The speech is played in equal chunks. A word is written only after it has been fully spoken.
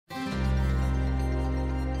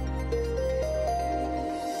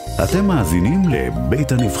אתם מאזינים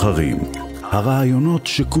לבית הנבחרים, הרעיונות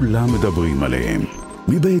שכולם מדברים עליהם,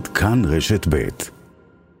 מבית כאן רשת בית.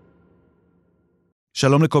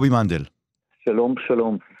 שלום לקובי מנדל. שלום,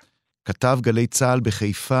 שלום. כתב גלי צהל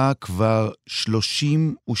בחיפה כבר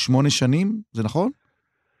 38 שנים, זה נכון?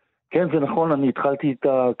 כן, זה נכון. אני התחלתי את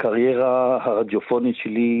הקריירה הרדיופונית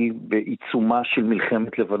שלי בעיצומה של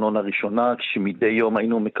מלחמת לבנון הראשונה, כשמדי יום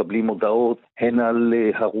היינו מקבלים הודעות הן על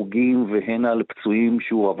הרוגים והן על פצועים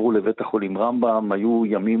שהועברו לבית החולים רמב"ם. היו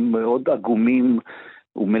ימים מאוד עגומים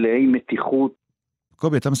ומלאי מתיחות.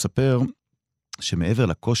 קובי, אתה מספר שמעבר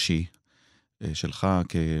לקושי שלך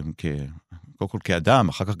קודם כל כאדם,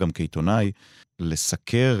 אחר כך גם כעיתונאי,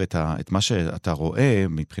 לסקר את מה שאתה רואה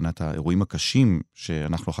מבחינת האירועים הקשים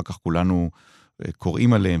שאנחנו אחר כך כולנו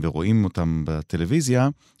קוראים עליהם ורואים אותם בטלוויזיה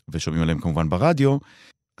ושומעים עליהם כמובן ברדיו.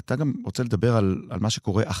 אתה גם רוצה לדבר על מה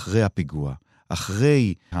שקורה אחרי הפיגוע,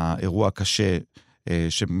 אחרי האירוע הקשה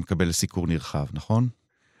שמקבל סיקור נרחב, נכון?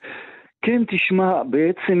 כן, תשמע,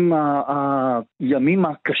 בעצם הימים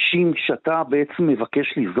הקשים שאתה בעצם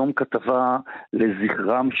מבקש ליזום כתבה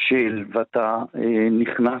לזכרם של, ואתה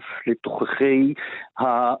נכנס לתוככי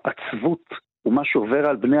העצבות ומה שעובר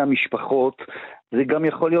על בני המשפחות, זה גם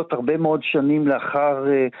יכול להיות הרבה מאוד שנים לאחר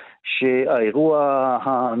שהאירוע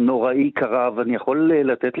הנוראי קרה, ואני יכול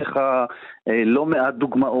לתת לך לא מעט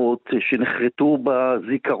דוגמאות שנחרטו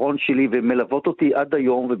בזיכרון שלי ומלוות אותי עד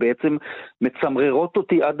היום, ובעצם מצמררות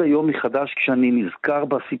אותי עד היום מחדש כשאני נזכר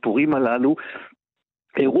בסיפורים הללו.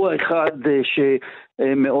 אירוע אחד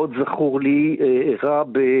שמאוד זכור לי אירע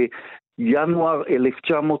בינואר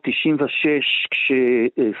 1996,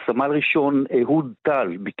 כשסמל ראשון אהוד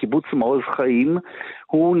טל בקיבוץ מעוז חיים,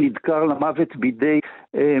 הוא נדקר למוות בידי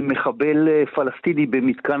מחבל פלסטיני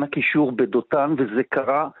במתקן הקישור בדותן, וזה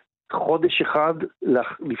קרה חודש אחד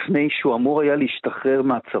לפני שהוא אמור היה להשתחרר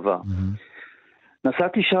מהצבא.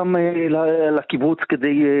 נסעתי שם לקיבוץ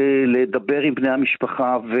כדי לדבר עם בני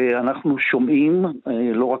המשפחה, ואנחנו שומעים,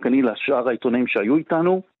 לא רק אני, לשאר העיתונאים שהיו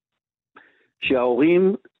איתנו,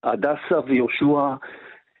 שההורים, הדסה ויהושע,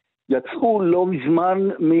 יצאו לא מזמן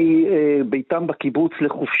מביתם בקיבוץ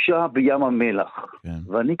לחופשה בים המלח.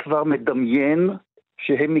 כן. ואני כבר מדמיין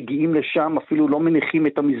שהם מגיעים לשם, אפילו לא מניחים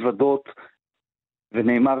את המזוודות,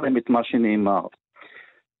 ונאמר להם את מה שנאמר.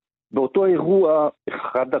 באותו אירוע,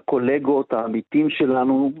 אחד הקולגות העמיתים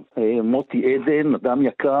שלנו, מוטי עדן, אדם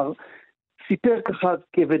יקר, סיפר ככה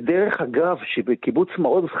כבדרך אגב שבקיבוץ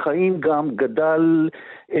מעוז חיים גם גדל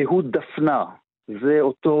אהוד דפנה. זה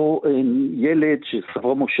אותו ילד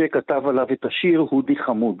שסברו משה כתב עליו את השיר הודי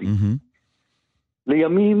חמודי.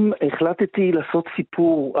 לימים החלטתי לעשות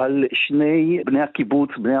סיפור על שני בני הקיבוץ,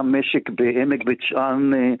 בני המשק בעמק בית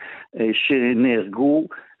שאן שנהרגו.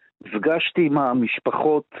 פגשתי עם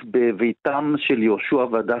המשפחות בביתם של יהושע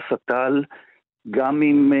והדסה טל, גם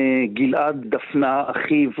עם גלעד דפנה,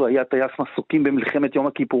 אחיו, היה טייס מסוקים במלחמת יום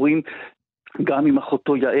הכיפורים, גם עם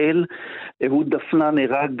אחותו יעל. אהוד דפנה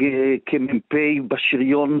נהרג כמ"פ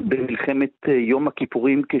בשריון במלחמת יום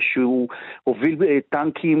הכיפורים, כשהוא הוביל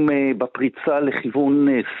טנקים בפריצה לכיוון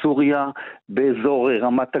סוריה באזור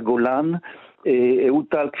רמת הגולן. אהוד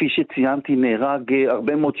טל, כפי שציינתי, נהרג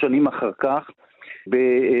הרבה מאוד שנים אחר כך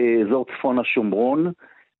באזור צפון השומרון.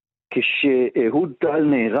 כשאהוד טל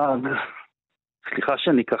נהרג, סליחה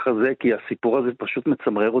שאני ככה זה, כי הסיפור הזה פשוט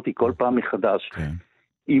מצמרר אותי כל פעם מחדש. כן.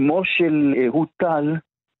 אמו של אהוד טל,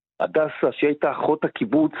 הדסה, שהייתה אחות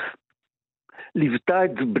הקיבוץ, ליוותה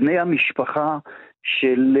את בני המשפחה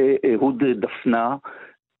של אהוד דפנה.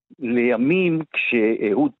 לימים,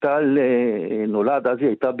 כשאהוד טל נולד, אז היא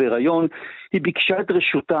הייתה בהיריון, היא ביקשה את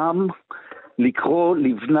רשותם לקרוא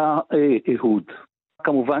לבנה אהוד.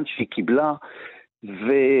 כמובן שהיא קיבלה,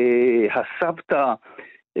 והסבתא,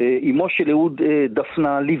 אמו של אהוד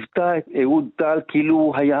דפנה, ליוותה את אהוד טל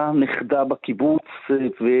כאילו היה נכדה בקיבוץ,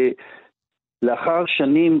 ולאחר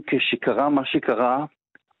שנים כשקרה מה שקרה,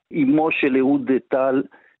 אמו של אהוד טל,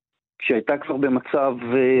 כשהייתה כבר במצב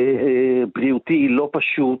בריאותי לא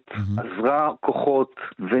פשוט, עזרה כוחות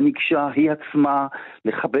וניגשה היא עצמה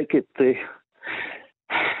לחבק את...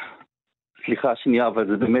 סליחה שנייה, אבל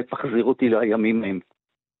זה באמת מחזיר אותי לימים הם.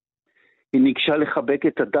 היא ניגשה לחבק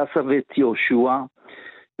את הדסה ואת יהושע,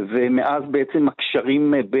 ומאז בעצם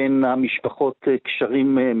הקשרים בין המשפחות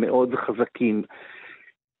קשרים מאוד חזקים.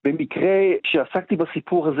 במקרה שעסקתי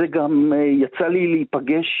בסיפור הזה גם יצא לי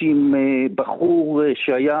להיפגש עם בחור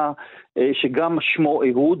שגם שמו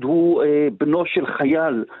אהוד, הוא בנו של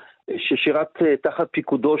חייל ששירת תחת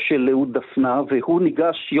פיקודו של אהוד דפנה, והוא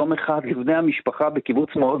ניגש יום אחד לבני המשפחה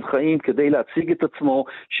בקיבוץ מעוז חיים כדי להציג את עצמו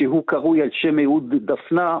שהוא קרוי על שם אהוד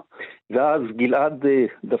דפנה, ואז גלעד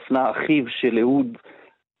דפנה, אחיו של אהוד,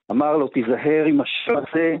 אמר לו, תיזהר עם השם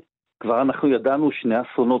הזה, כבר אנחנו ידענו 2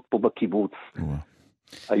 אסונות פה בקיבוץ.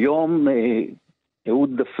 היום אהוד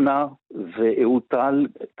דפנה ואהוד טל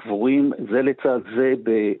קבורים זה לצד זה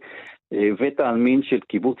בבית העלמין של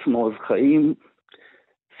קיבוץ מעוז חיים,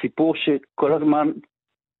 סיפור שכל הזמן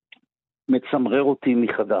מצמרר אותי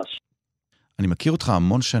מחדש. אני מכיר אותך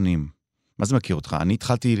המון שנים. מה זה מכיר אותך? אני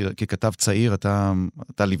התחלתי ככתב צעיר,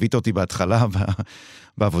 אתה ליווית אותי בהתחלה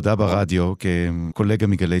בעבודה ברדיו, כקולגה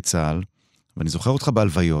מגלי צהל, ואני זוכר אותך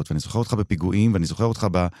בהלוויות, ואני זוכר אותך בפיגועים, ואני זוכר אותך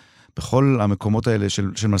בכל המקומות האלה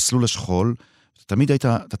של מסלול השכול.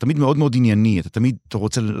 אתה תמיד מאוד מאוד ענייני, אתה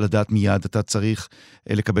רוצה לדעת מיד, אתה צריך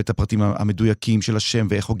לקבל את הפרטים המדויקים של השם,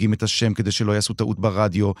 ואיך הוגים את השם כדי שלא יעשו טעות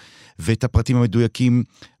ברדיו, ואת הפרטים המדויקים,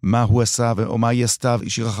 מה הוא עשה, או מה היא עשתה,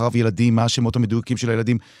 השאיר אחריו ילדים, מה השמות המדויקים של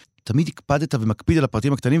הילדים. תמיד הקפדת ומקפיד על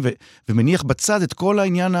הפרטים הקטנים, ומניח בצד את כל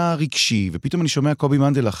העניין הרגשי, ופתאום אני שומע קובי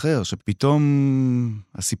מנדל אחר, שפתאום,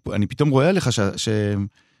 אני פתאום רואה עליך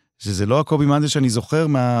שזה לא הקובי מנדל שאני זוכר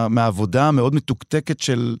מהעבודה המאוד מתוקתקת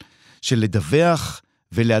של לדווח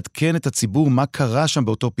ולעדכן את הציבור מה קרה שם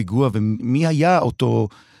באותו פיגוע, ומי היה אותו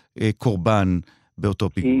קורבן באותו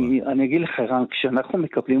פיגוע. אני אגיד לך, רן, כשאנחנו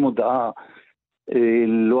מקבלים הודעה,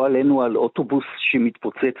 לא עלינו על אוטובוס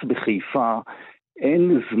שמתפוצץ בחיפה,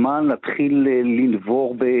 אין זמן להתחיל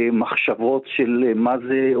לנבור במחשבות של מה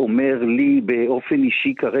זה אומר לי באופן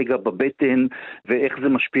אישי כרגע בבטן ואיך זה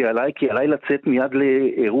משפיע עליי, כי עליי לצאת מיד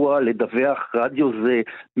לאירוע, לדווח. רדיו זה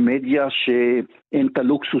מדיה שאין את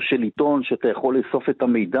הלוקסוס של עיתון, שאתה יכול לאסוף את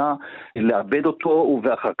המידע, לאבד אותו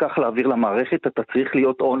ואחר כך להעביר למערכת. אתה צריך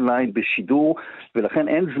להיות אונליין בשידור, ולכן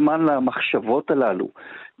אין זמן למחשבות הללו.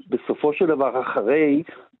 בסופו של דבר אחרי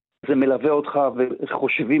זה מלווה אותך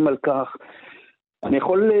וחושבים על כך. אני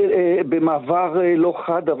יכול במעבר לא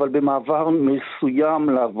חד, אבל במעבר מסוים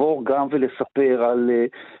לעבור גם ולספר על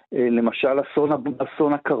למשל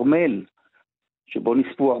אסון הכרמל, שבו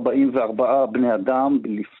נספו 44 בני אדם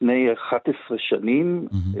לפני 11 שנים,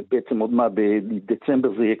 בעצם עוד מה בדצמבר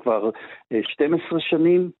זה יהיה כבר 12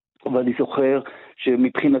 שנים, ואני זוכר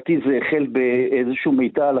שמבחינתי זה החל באיזשהו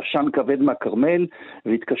מידע על עשן כבד מהכרמל,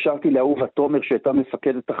 והתקשרתי לאהובה תומר שהייתה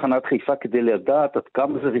מפקדת תחנת חיפה כדי לדעת עד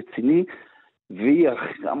כמה זה רציני, והיא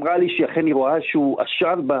אמרה לי שאכן היא רואה איזשהו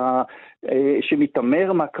עשן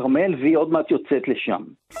שמתאמר מהכרמל, והיא עוד מעט יוצאת לשם.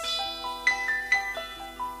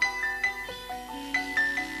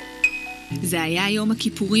 זה היה יום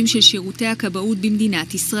הכיפורים של שירותי הכבאות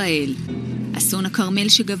במדינת ישראל. אסון הכרמל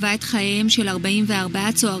שגבה את חייהם של 44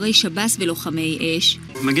 צוערי שב"ס ולוחמי אש.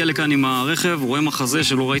 מגיע לכאן עם הרכב, רואה מחזה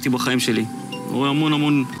שלא ראיתי בחיים שלי. רואה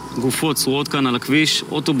המון גופות צרועות כאן על הכביש,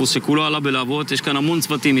 אוטובוס שכולו עלה בלהבות, יש כאן המון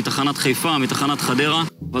צוותים מתחנת חיפה, מתחנת חדרה.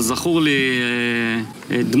 וזכור לי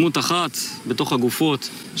דמות אחת בתוך הגופות,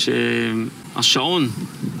 שהשעון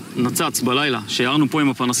נצץ בלילה, שהערנו פה עם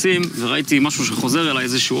הפנסים, וראיתי משהו שחוזר אליי,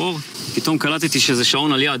 איזשהו אור, פתאום קלטתי שזה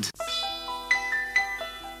שעון על יד.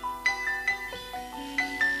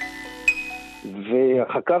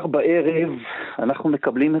 ואחר כך בערב אנחנו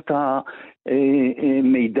מקבלים את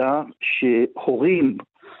המידע שהורים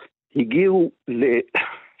הגיעו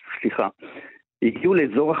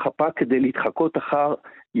לאזור החפה כדי להתחקות אחר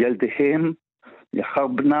ילדיהם, אחר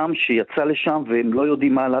בנם שיצא לשם והם לא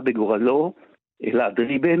יודעים מה עלה בגורלו, אלעד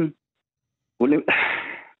ריבן.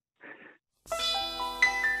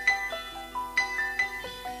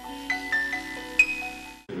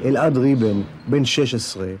 אלעד ריבן, בן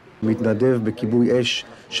 16, מתנדב בכיבוי אש,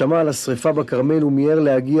 שמע על השריפה בכרמל ומיהר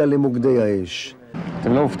להגיע למוקדי האש.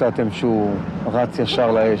 אתם לא הופתעתם שהוא רץ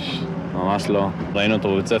ישר לאש? ממש לא. ראינו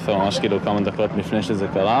אותו בבית ספר ממש כאילו כמה דקות לפני שזה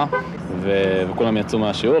קרה, וכולם יצאו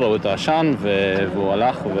מהשיעור, ראו את העשן, והוא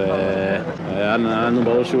הלך, והיה לנו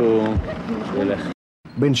ברור שהוא ילך.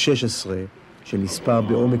 בן 16, שנספה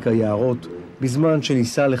בעומק היערות, בזמן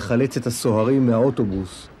שניסה לחלץ את הסוהרים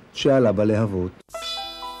מהאוטובוס שעלה בלהבות.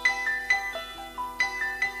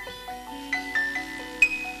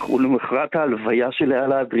 ולמחרת ההלוויה של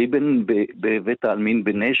אלעד ריבן בבית העלמין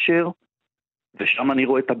בנשר, ושם אני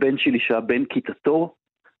רואה את הבן שלי שהבן כיתתו,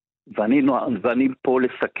 ואני פה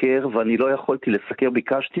לסקר, ואני לא יכולתי לסקר.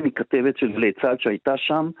 ביקשתי מכתבת של גלי צה"ל שהייתה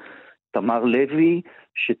שם, תמר לוי,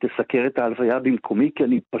 שתסקר את ההלוויה במקומי, כי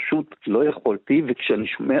אני פשוט לא יכולתי. וכשאני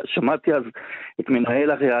שמעתי אז את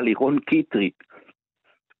מנהל הריאלי רון קיטרי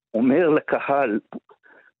אומר לקהל,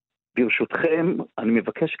 ברשותכם, אני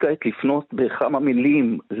מבקש כעת לפנות בכמה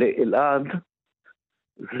מילים לאלעד,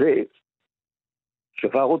 זה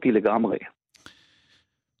שבר אותי לגמרי.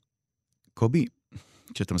 קובי,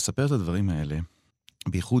 כשאתה מספר את הדברים האלה,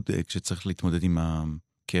 בייחוד כשצריך להתמודד עם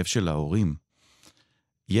הכאב של ההורים,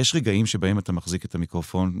 יש רגעים שבהם אתה מחזיק את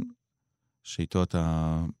המיקרופון, שאיתו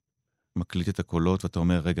אתה מקליט את הקולות ואתה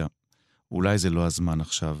אומר, רגע, אולי זה לא הזמן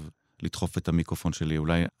עכשיו לדחוף את המיקרופון שלי,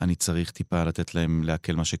 אולי אני צריך טיפה לתת להם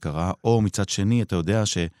להקל מה שקרה, או מצד שני, אתה יודע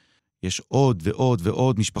שיש עוד ועוד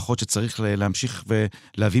ועוד משפחות שצריך להמשיך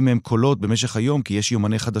ולהביא מהם קולות במשך היום, כי יש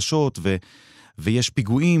יומני חדשות ויש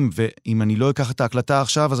פיגועים, ואם אני לא אקח את ההקלטה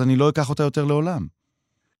עכשיו, אז אני לא אקח אותה יותר לעולם.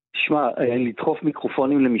 תשמע, לדחוף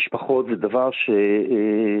מיקרופונים למשפחות זה דבר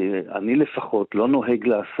שאני לפחות לא נוהג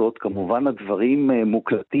לעשות. כמובן הדברים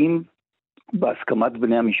מוקלטים בהסכמת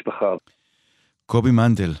בני המשפחה. קובי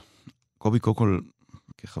מנדל, קובי קודם כל,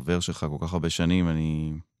 כחבר שלך כל כך הרבה שנים,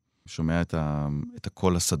 אני שומע את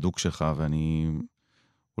הקול הסדוק שלך, ואני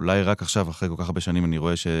אולי רק עכשיו, אחרי כל כך הרבה שנים, אני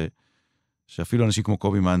רואה שאפילו אנשים כמו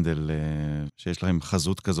קובי מנדל, שיש להם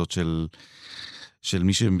חזות כזאת של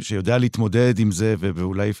מי שיודע להתמודד עם זה,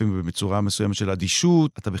 ואולי לפעמים בצורה מסוימת של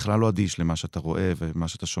אדישות, אתה בכלל לא אדיש למה שאתה רואה ומה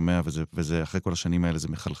שאתה שומע, וזה אחרי כל השנים האלה, זה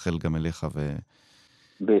מחלחל גם אליך.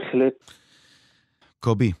 בהחלט.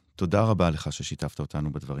 קובי, תודה רבה לך ששיתפת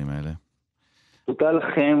אותנו בדברים האלה. תודה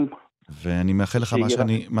לכם. ואני מאחל לך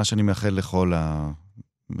מה שאני מאחל לכל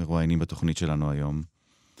המרואיינים בתוכנית שלנו היום,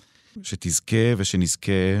 שתזכה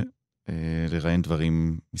ושנזכה לראיין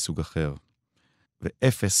דברים מסוג אחר.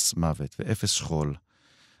 ואפס מוות, ואפס שכול,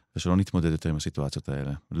 ושלא נתמודד יותר עם הסיטואציות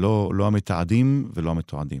האלה. לא המתעדים ולא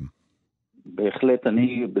המתועדים. בהחלט,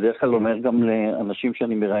 אני בדרך כלל אומר גם לאנשים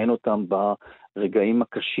שאני מראיין אותם ברגעים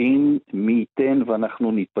הקשים, מי ייתן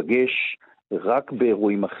ואנחנו ניפגש רק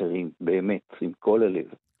באירועים אחרים, באמת, עם כל הלב.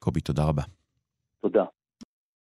 קובי, תודה רבה. תודה.